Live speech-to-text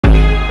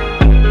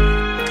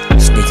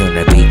sneaky on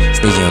the beat,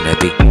 sneaky on the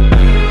beat.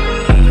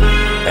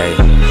 Hey,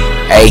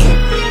 hey,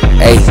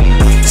 hey,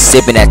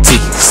 sipping that tea,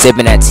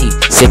 sipping that tea,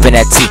 sipping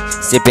that tea,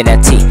 sipping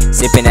that tea,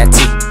 sipping that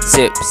tea,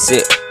 sip,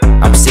 sip.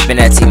 I'm sipping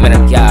that tea, man.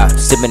 I'm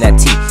sipping that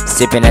tea,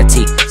 sipping that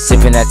tea,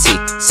 sipping that tea,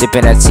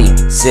 sipping that tea,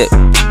 sip.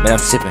 Man,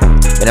 I'm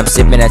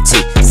sipping that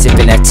tea,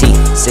 sipping that tea,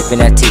 sipping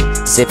that tea,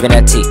 sipping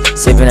that tea,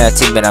 sipping that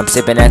tea. Man, I'm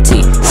sipping that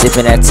tea,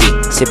 sipping that tea,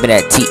 sipping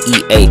that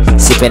TEA,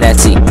 sipping that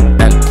tea.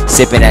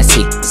 Sipping that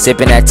tea,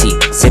 sipping that tea,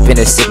 sipping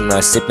that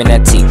sipping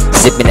that tea,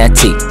 sipping that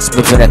tea,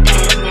 sipping that.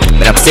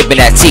 But I'm sipping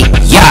that tea,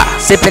 yeah.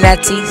 Sipping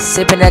that tea,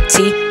 sipping that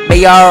tea.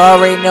 Man, y'all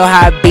already know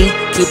how I be.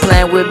 Keep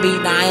playing with me,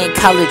 now I ain't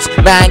college,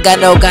 but I ain't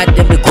got no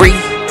goddamn degree,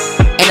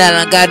 and I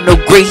don't got no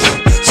degree.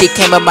 She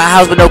came at my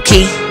house with no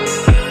key.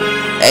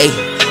 Hey,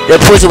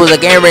 the pussy was a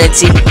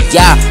guarantee.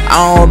 Yeah,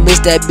 I don't miss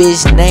that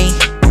bitch name,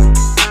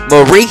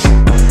 Marie.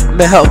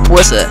 Man, her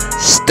pussy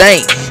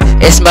stink.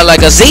 It smell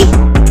like a Z.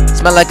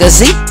 Smell like a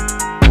Z.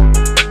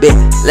 Bitch,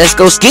 let's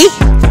go ski.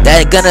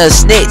 That gonna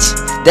snitch.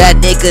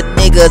 That nigga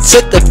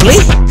took the plea.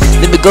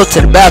 Let me go to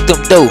the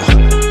bathroom though.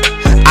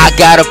 I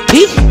gotta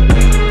pee.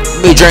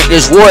 Let me drink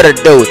this water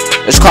though.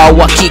 It's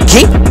called what? Keep.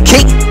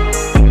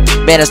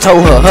 Man, I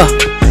told her,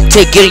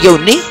 take it on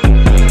your knee.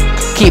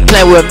 Keep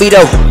playing with me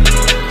though.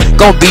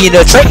 Gon' be in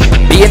the tree.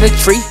 Be in the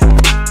tree.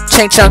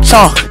 Chang Chang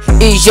Chong.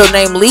 Is your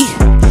name Lee?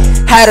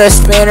 Had her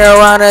spin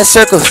around in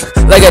circles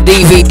like a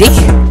DVD.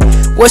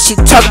 What she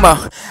talking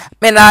about?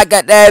 Man, I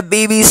got that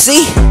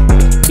BBC.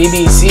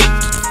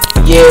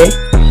 Yeah.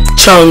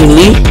 Chong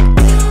Lee.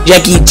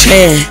 Jackie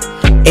Chan.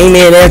 Aim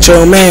it at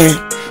your man.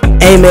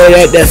 Aim it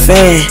at the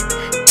fan.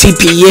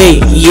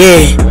 TPA,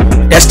 yeah,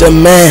 that's the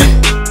man.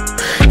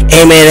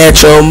 Aim it at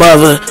your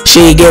mother.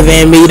 She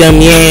giving me them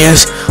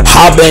yams.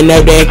 Hopping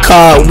at that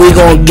car, we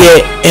gon'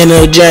 get in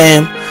a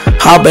jam.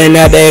 Hopping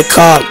at that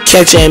car,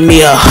 catching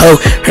me a hoe.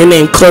 Her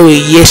name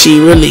Chloe, yeah,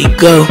 she really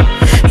go.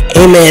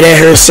 Aiming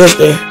at her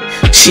sister,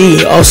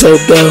 she also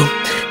go.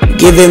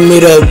 Giving me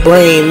the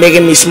brain,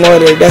 making me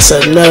smarter, that's a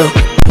no.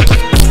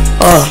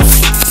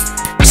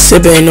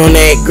 Sipping on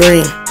that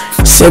green,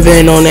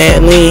 sipping on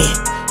that lean,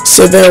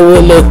 sipping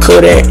with Lil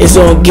Kodak, it's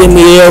gonna give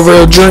me a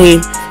real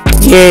dream.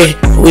 Yeah,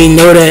 we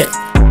know that.